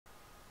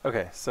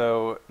Okay,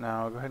 so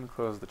now go ahead and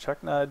close the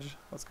check nudge.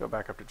 Let's go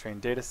back up to train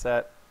data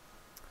set.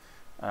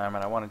 And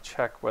I want to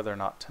check whether or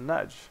not to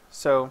nudge.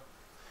 So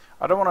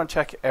I don't want to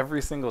check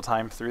every single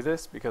time through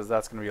this because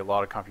that's going to be a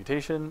lot of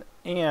computation,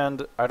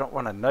 and I don't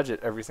want to nudge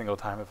it every single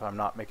time if I'm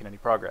not making any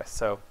progress.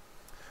 So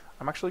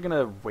I'm actually going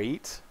to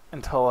wait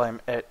until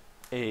I'm at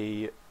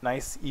a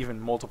nice even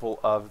multiple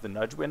of the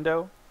nudge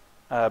window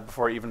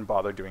before I even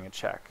bother doing a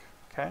check.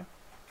 Okay,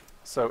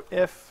 so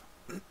if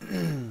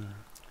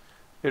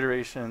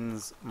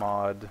iterations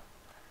mod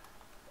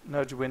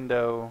nudge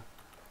window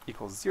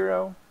equals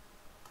 0,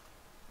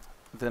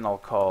 then I'll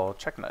call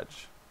check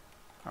nudge.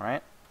 All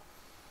right.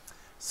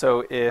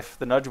 So if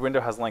the nudge window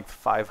has length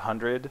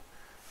 500,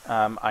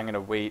 I'm going to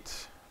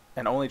wait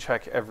and only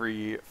check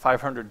every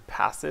 500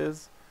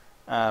 passes.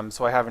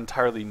 So I have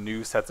entirely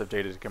new sets of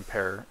data to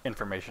compare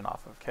information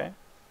off of, okay?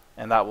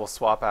 And that will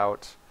swap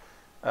out.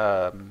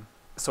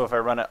 So if I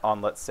run it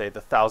on, let's say,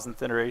 the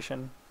 1000th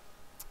iteration,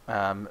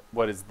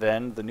 what is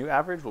then the new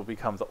average will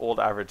become the old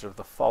average of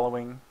the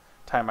following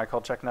time I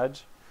call check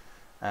nudge.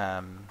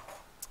 And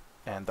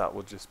that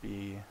will just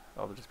be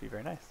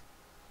very nice.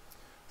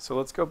 So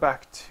let's go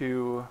back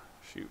to,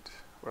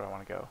 where do I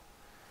want to go?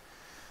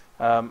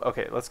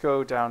 Okay, let's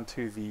go down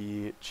to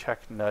the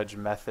check nudge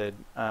method.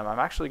 I'm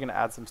actually going to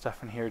add some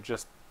stuff in here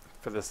just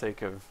for the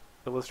sake of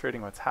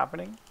illustrating what's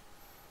happening.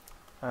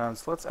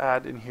 So let's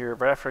add in here,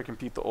 right after I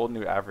compute the old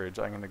new average,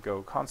 I'm going to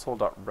go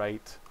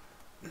console.write.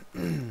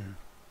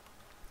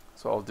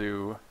 So I'll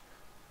do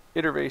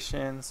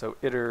iteration, so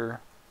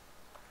iter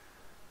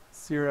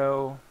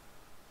 0,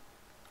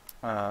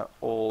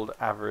 old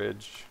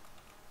average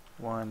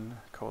 1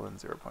 colon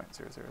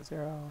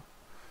 0.000.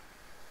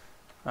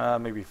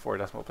 Maybe 4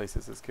 decimal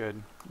places is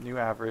good. New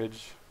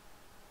average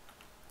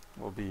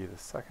will be the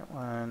second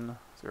one,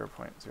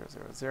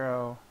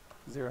 0.0000.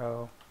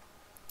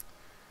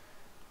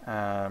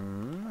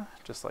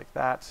 Just like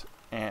that.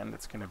 And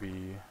it's going to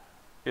be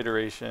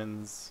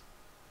iterations,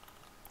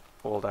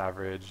 old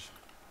average,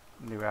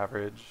 new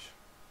average.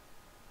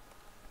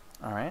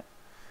 All right.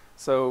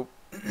 So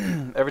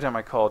every time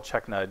I call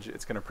check nudge,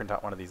 it's going to print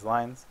out one of these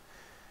lines.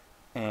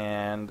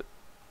 And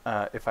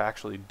if I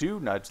actually do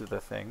nudge the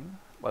thing,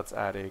 let's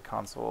add a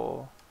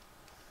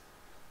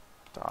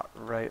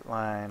console.write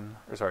line,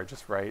 or sorry,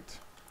 just write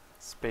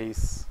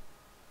space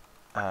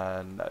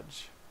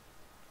nudge.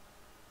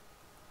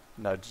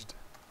 Nudged.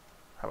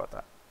 How about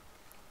that?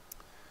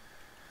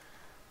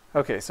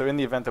 Okay, so in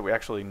the event that we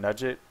actually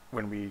nudge it,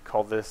 when we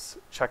call this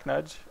check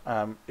nudge,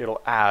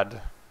 it'll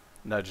add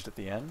nudged at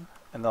the end,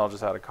 and then I'll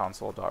just add a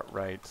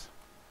console.write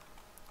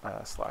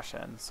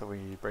 /n, so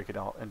we break it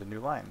out into new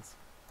lines.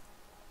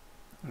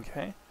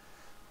 Okay,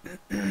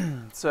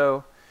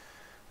 so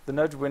the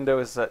nudge window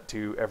is set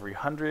to every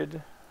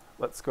 100.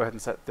 Let's go ahead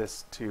and set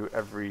this to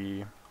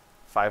every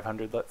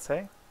 500, let's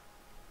say.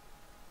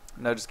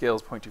 Nudge scale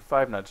is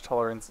 0.25, nudge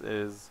tolerance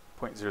is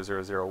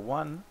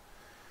 0.0001.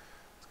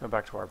 Let's go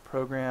back to our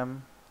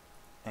program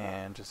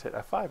and just hit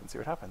F5 and see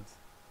what happens.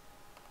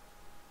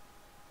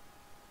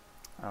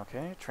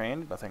 Okay,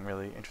 trained, nothing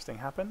really interesting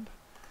happened.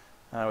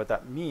 What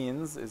that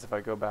means is if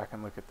I go back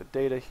and look at the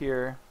data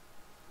here,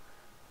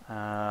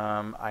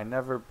 I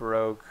never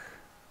broke,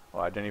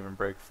 well, I didn't even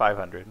break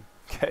 500.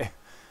 Okay,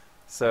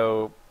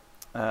 so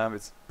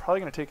it's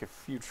probably going to take a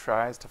few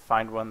tries to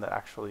find one that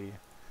actually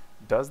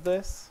does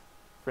this.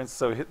 For instance,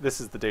 so this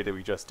is the data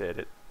we just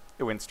did.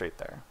 It went straight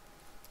there.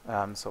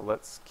 So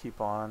let's keep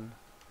on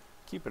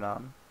keeping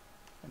on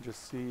and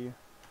just see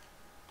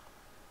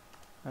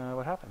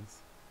what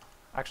happens.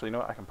 Actually, you know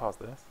what? I can pause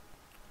this.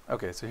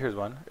 Okay, so here's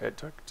one. It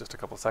took just a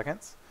couple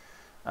seconds.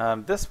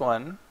 This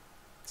one,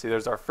 see,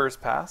 there's our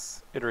first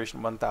pass,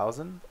 iteration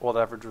 1000. Old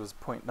average was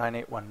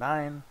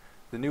 0.9819.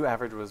 The new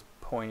average was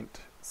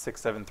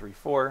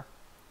 0.6734,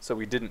 so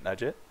we didn't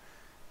nudge it.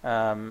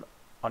 On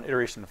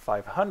iteration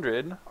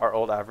 500, our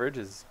old average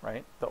is,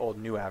 right, the old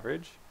new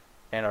average,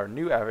 and our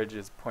new average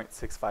is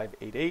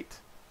 0.6588.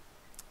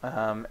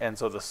 And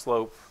so the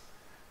slope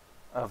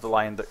of the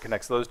line that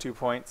connects those 2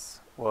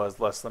 points was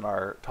less than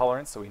our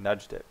tolerance, so we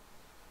nudged it.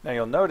 Now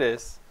you'll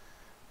notice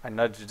I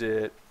nudged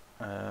it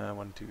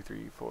 1, 2,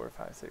 3, 4,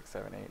 5, 6,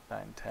 7, 8,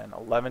 9, 10,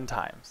 11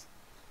 times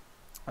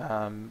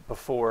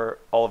before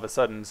all of a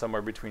sudden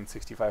somewhere between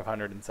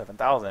 6,500 and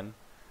 7,000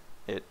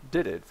 it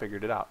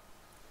figured it out.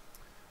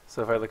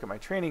 So if I look at my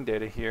training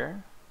data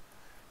here,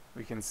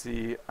 we can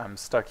see I'm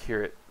stuck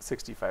here at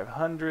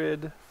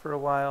 6,500 for a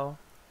while.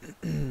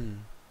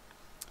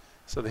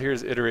 So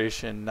here's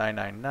iteration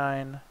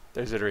 999.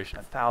 There's iteration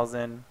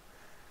 1000.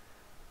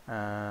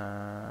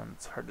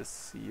 It's hard to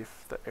see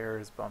if the error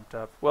is bumped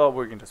up. Well,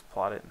 we can just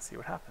plot it and see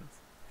what happens.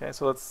 Okay,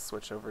 so let's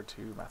switch over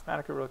to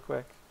Mathematica real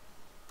quick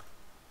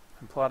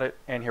and plot it,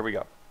 and here we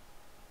go.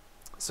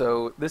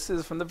 So this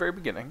is from the very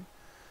beginning.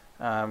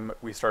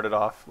 We started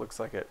off, looks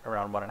like at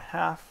around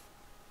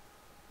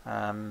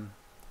 1.5.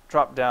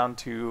 Dropped down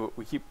to,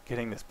 we keep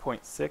getting this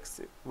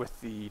 0.6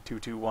 with the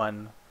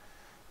 221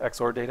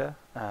 XOR data.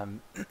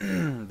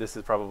 This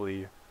is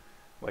probably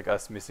like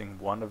us missing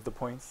one of the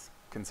points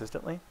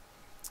consistently.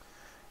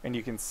 And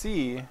you can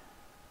see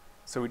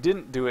So we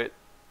didn't do it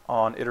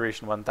on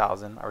iteration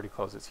 1000. I already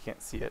closed it so you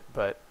can't see it,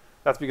 but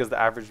that's because the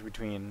average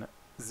between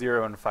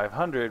 0 and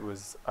 500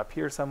 was up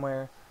here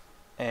somewhere,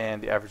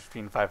 and the average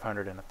between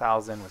 500 and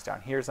 1000 was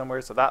down here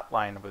somewhere, so that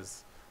line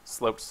was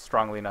sloped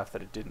strongly enough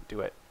that it didn't do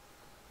it.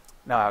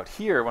 Now out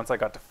here, once I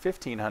got to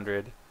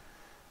 1500,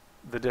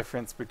 the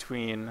difference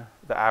between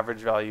the average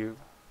value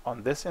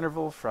on this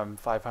interval from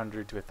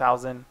 500 to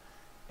 1000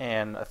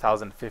 and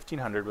 1000 to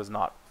 1500 was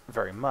not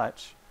very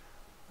much.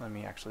 Let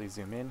me actually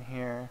zoom in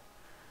here.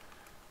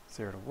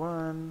 0 to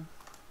 1.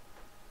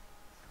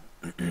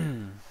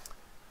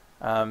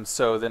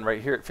 So then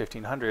right here at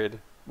 1500,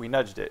 we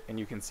nudged it, and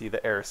you can see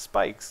the error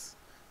spikes.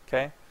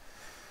 Okay,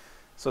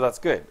 so that's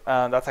good.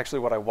 That's actually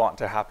what I want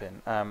to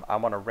happen. I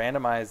want to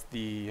randomize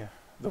the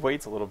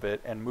weights a little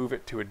bit and move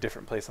it to a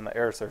different place on the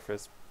error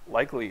surface,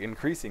 likely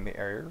increasing the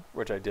error,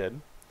 which I did,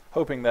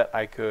 hoping that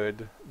I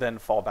could then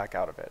fall back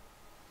out of it.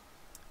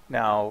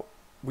 Now,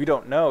 we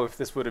don't know if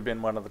this would have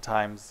been one of the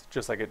times,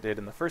 just like it did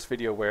in the first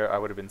video, where I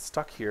would have been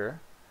stuck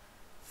here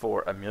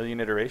for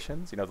 1,000,000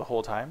 iterations, the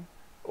whole time,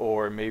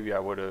 or maybe I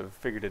would have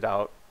figured it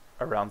out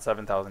around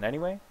 7,000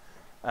 anyway.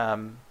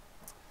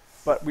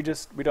 But we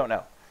don't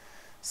know.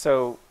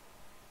 So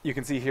you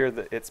can see here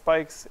that it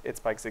spikes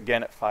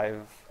again at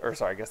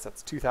I guess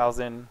that's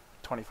 2,000,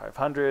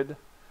 2,500.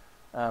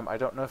 I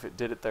don't know if it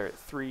did it there at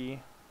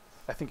 3.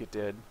 I think it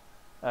did.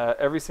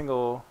 Every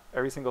single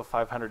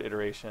 500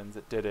 iterations,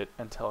 it did it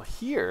until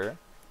here,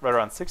 right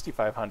around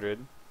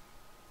 6,500.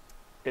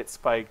 It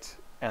spiked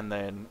and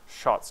then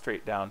shot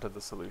straight down to the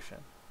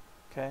solution.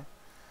 Okay,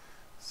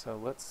 so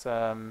let's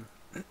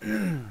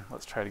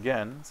let's try it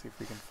again. See if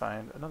we can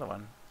find another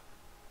one.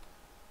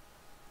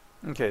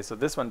 Okay, so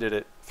this one did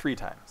it 3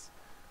 times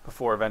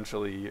before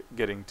eventually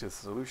getting to the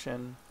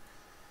solution.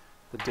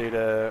 The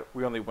data,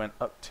 we only went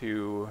up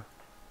to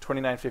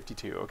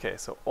 2952. Okay,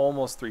 so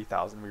almost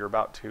 3,000. We were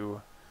about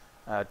to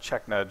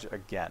check nudge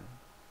again.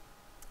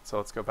 So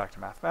let's go back to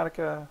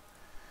Mathematica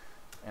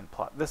and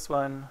plot this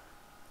one,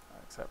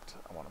 except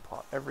I want to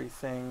plot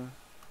everything.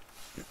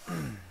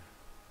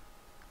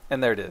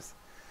 And there it is.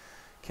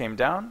 Came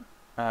down.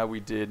 We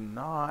did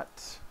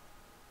not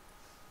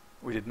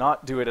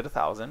do it at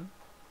 1,000.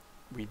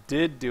 We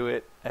did do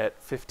it at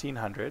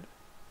 1,500.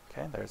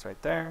 Okay, there's right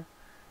there.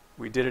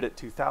 We did it at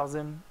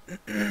 2,000.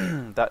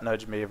 That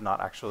nudge may have not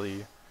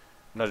actually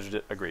nudged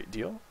it a great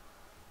deal.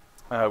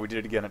 We did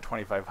it again at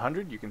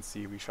 2,500. You can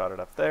see we shot it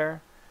up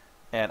there.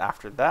 And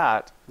after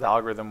that, the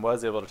algorithm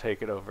was able to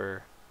take it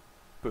over,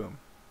 boom,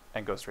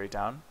 and go straight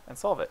down and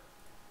solve it.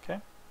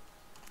 Okay,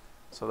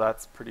 so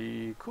that's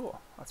pretty cool.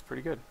 That's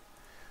pretty good.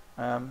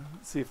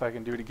 Let's see if I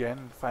can do it again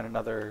and find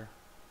another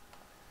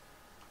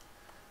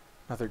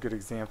good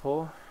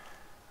example.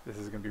 This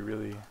is going to be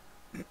really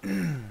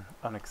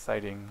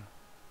unexciting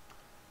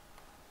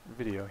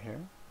video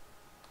here.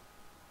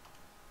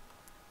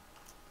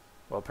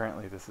 Well,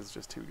 apparently this is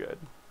just too good.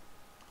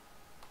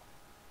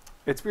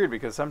 It's weird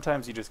because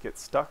sometimes you just get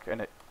stuck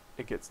and it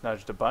gets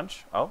nudged a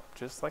bunch. Oh,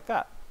 just like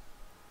that.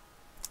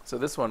 So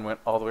this one went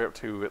all the way up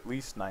to at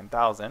least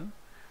 9,000.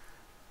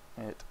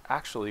 It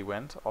actually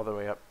went all the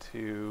way up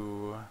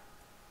to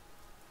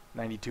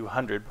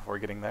 9,200 before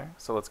getting there.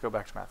 So let's go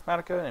back to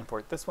Mathematica and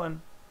import this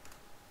one.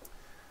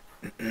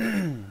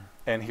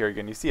 And here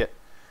again you see it.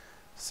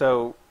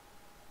 So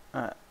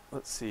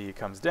let's see, it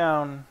comes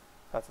down.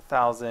 That's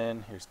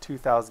 1,000. Here's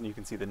 2,000. You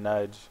can see the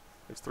nudge.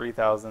 There's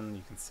 3,000.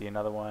 You can see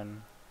another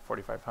one.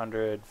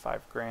 4,500,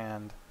 5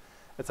 grand,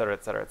 etc.,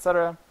 etc.,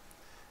 etc.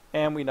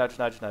 And we nudge,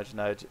 nudge, nudge,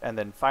 nudge, and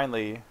then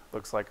finally,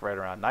 looks like right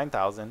around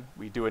 9,000,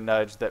 we do a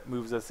nudge that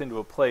moves us into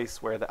a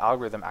place where the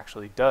algorithm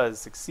actually does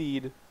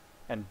succeed,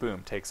 and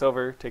boom, takes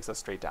over, takes us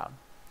straight down.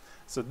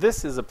 So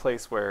this is a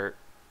place where,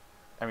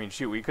 I mean,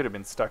 shoot, we could have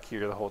been stuck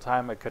here the whole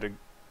time. I could have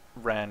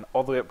ran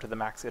all the way up to the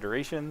max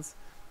iterations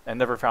and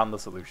never found the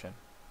solution.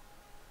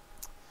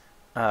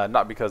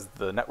 Not because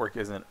the network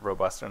isn't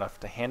robust enough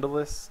to handle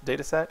this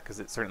data set,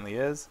 because it certainly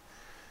is,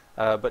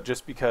 but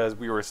just because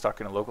we were stuck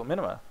in a local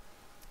minima.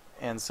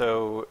 And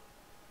so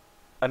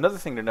another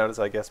thing to notice,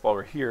 I guess, while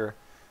we're here,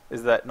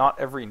 is that not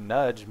every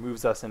nudge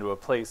moves us into a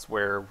place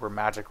where we're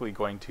magically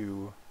going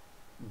to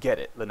get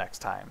it the next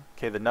time.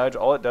 Okay, the nudge,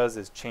 all it does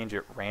is change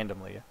it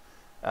randomly.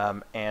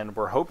 And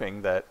we're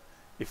hoping that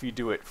if you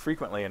do it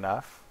frequently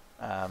enough,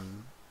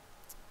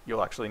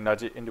 you'll actually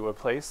nudge it into a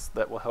place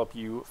that will help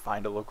you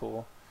find a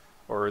local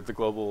or the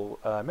global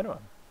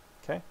minimum.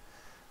 Okay,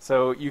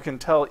 so you can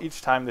tell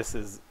each time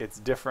it's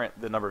different.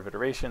 The number of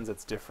iterations,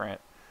 it's different.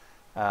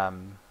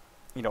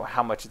 You know,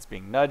 how much it's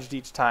being nudged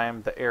each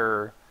time. The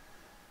error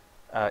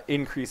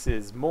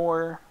increases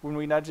more when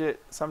we nudge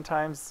it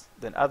sometimes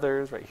than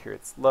others. Right here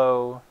it's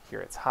low, here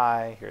it's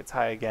high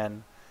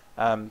again.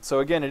 So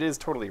again, it is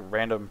totally a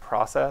random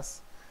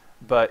process,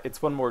 but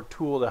it's one more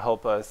tool to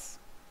help us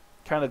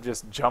kind of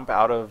just jump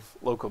out of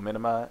local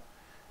minima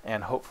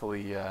and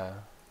hopefully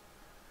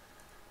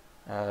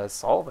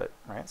solve it,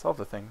 right? Solve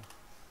the thing.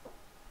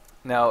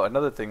 Now,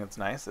 another thing that's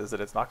nice is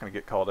that it's not going to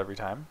get called every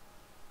time.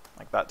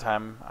 Like that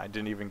time, I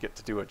didn't even get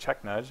to do a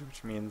check nudge,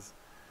 which means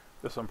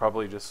This one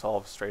probably just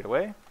solves straight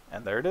away,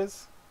 and there it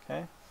is.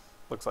 Okay,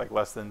 looks like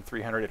less than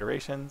 300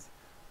 iterations.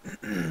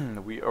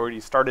 We already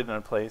started in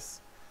a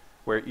place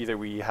where either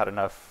we had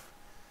enough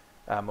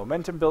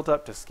momentum built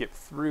up to skip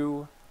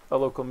through a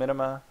local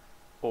minima,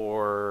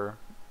 or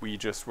we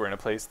just were in a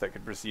place that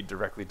could proceed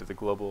directly to the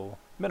global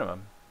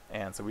minimum,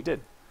 and so we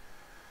did.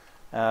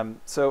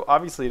 So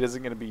obviously it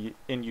isn't going to be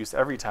in use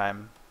every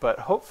time, but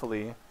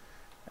hopefully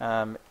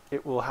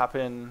it will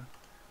happen,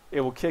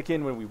 it will kick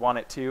in when we want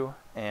it to,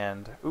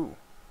 and ooh,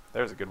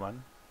 there's a good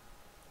one.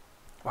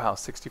 Wow,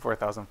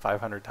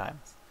 64,500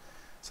 times.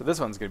 So this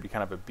one's going to be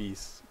kind of a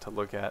beast to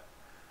look at.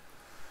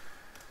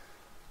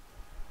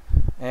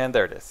 And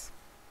there it is.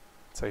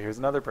 So here's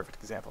another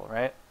perfect example,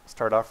 right?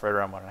 Start off right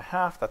around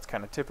 1.5. That's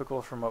kind of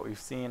typical from what we've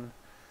seen.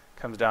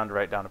 Comes down to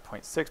right down to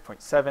 0.6,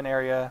 0.7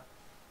 area.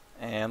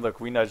 And look,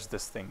 we nudged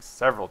this thing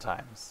several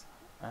times.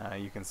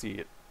 You can see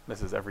it.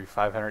 This is every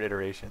 500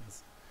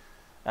 iterations.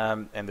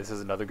 And this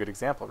is another good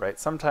example, right?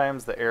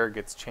 Sometimes the error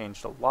gets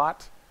changed a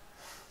lot.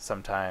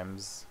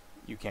 Sometimes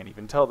you can't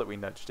even tell that we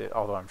nudged it,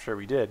 although I'm sure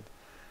we did.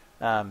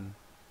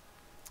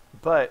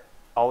 But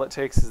all it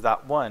takes is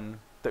that one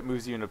that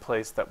moves you in a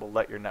place that will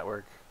let your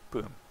network,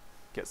 boom,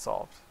 get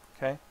solved.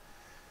 Okay?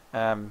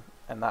 And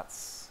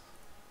that's,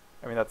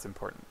 I mean, that's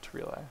important to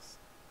realize.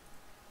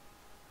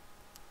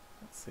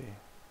 Let's see.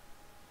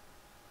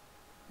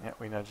 Yeah,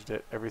 we nudged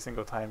it every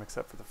single time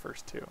except for the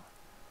first two.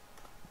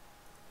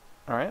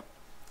 All right.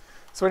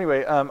 So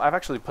anyway, I've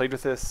actually played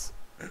with this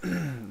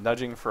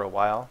nudging for a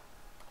while,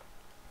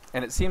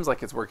 and it seems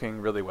like it's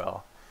working really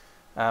well.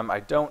 I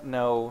don't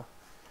know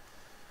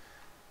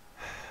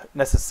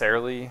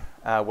necessarily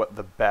what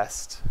the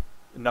best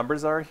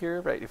numbers are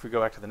here, right? If we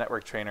go back to the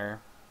network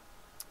trainer,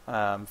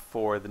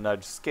 for the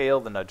nudge scale,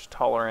 the nudge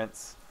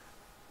tolerance,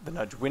 the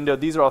nudge window,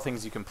 these are all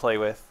things you can play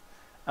with.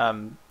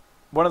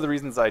 One of the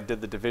reasons I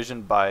did the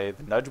division by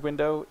the nudge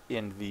window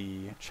in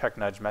the check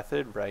nudge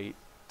method right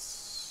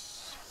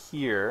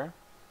here,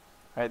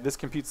 right? This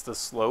computes the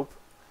slope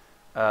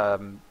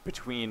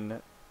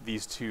between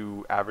these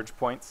two average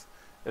points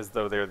as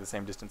though they're the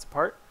same distance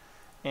apart.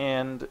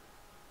 And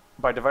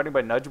by dividing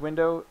by nudge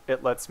window,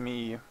 it lets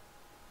me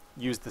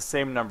use the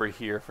same number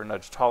here for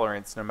nudge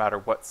tolerance no matter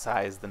what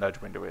size the nudge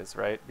window is,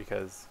 right?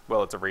 Because,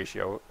 well, it's a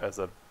ratio as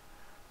a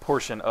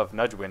portion of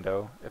nudge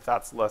window. If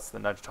that's less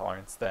than nudge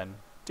tolerance, then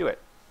do it.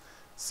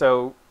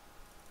 So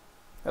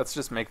let's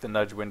just make the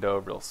nudge window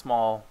real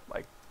small,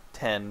 like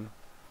 10,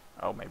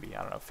 oh, maybe,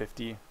 I don't know,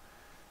 50,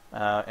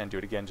 and do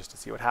it again just to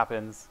see what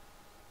happens.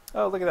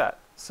 Oh, look at that.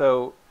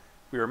 So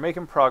we were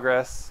making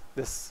progress.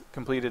 This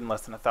completed in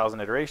less than 1,000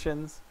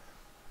 iterations.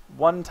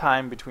 One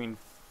time between,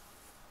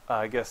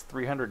 I guess,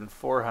 300 and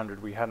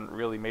 400, we hadn't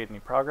really made any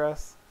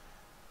progress,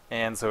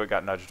 and so it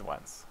got nudged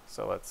once.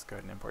 So let's go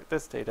ahead and import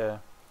this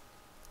data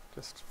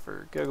just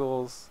for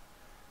giggles,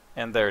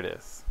 and there it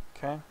is.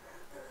 Okay.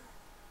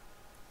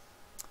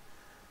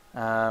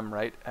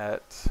 Right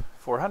at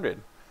 400.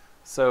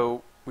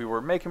 So we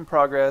were making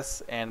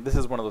progress, and this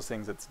is one of those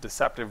things that's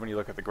deceptive when you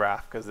look at the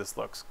graph, because this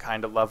looks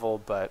kind of level,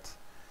 but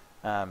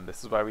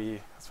that's why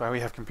we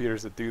have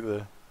computers that do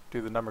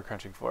the number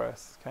crunching for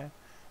us. Okay.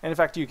 And in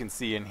fact, you can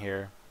see in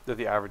here that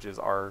the averages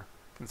are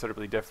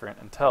considerably different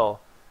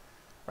until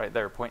right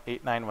there,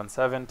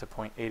 0.8917 to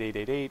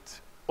 0.8888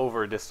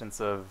 over a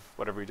distance of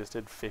whatever we just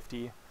did,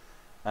 50,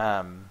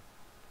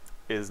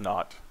 is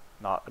not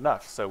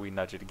enough. So we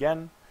nudge it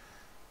again,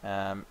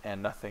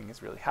 and nothing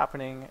is really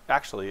happening.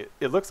 Actually,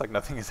 it looks like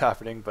nothing is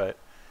happening, but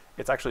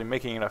it's actually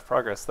making enough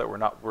progress that we're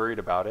not worried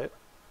about it,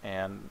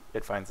 and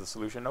it finds the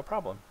solution no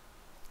problem.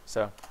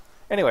 So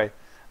anyway,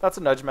 that's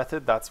a nudge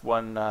method. That's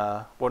one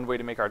way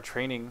to make our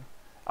training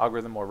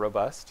algorithm more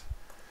robust.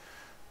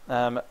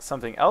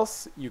 Something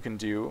else you can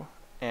do,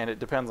 and it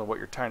depends on what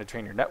you're trying to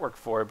train your network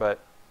for, but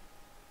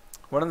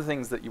one of the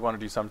things that you want to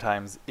do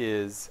sometimes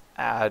is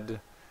add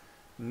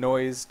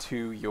noise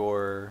to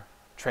your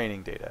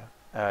training data.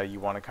 You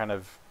want to kind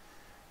of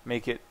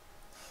make it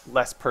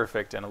less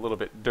perfect and a little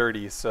bit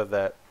dirty so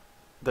that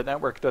the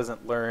network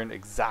doesn't learn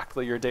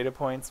exactly your data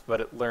points, but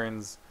it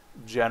learns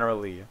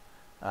generally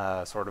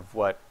sort of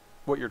what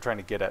you're trying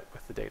to get at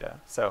with the data.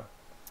 So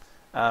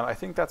I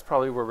think that's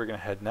probably where we're going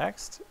to head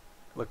next.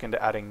 Look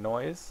into adding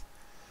noise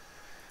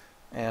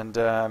and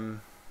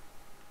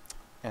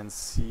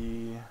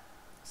see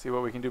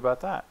what we can do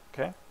about that.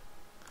 Okay.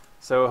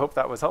 So I hope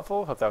that was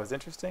helpful. Hope that was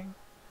interesting,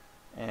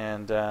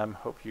 and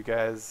hope you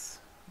guys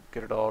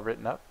get it all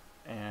written up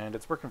and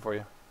it's working for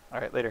you. All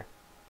right, later.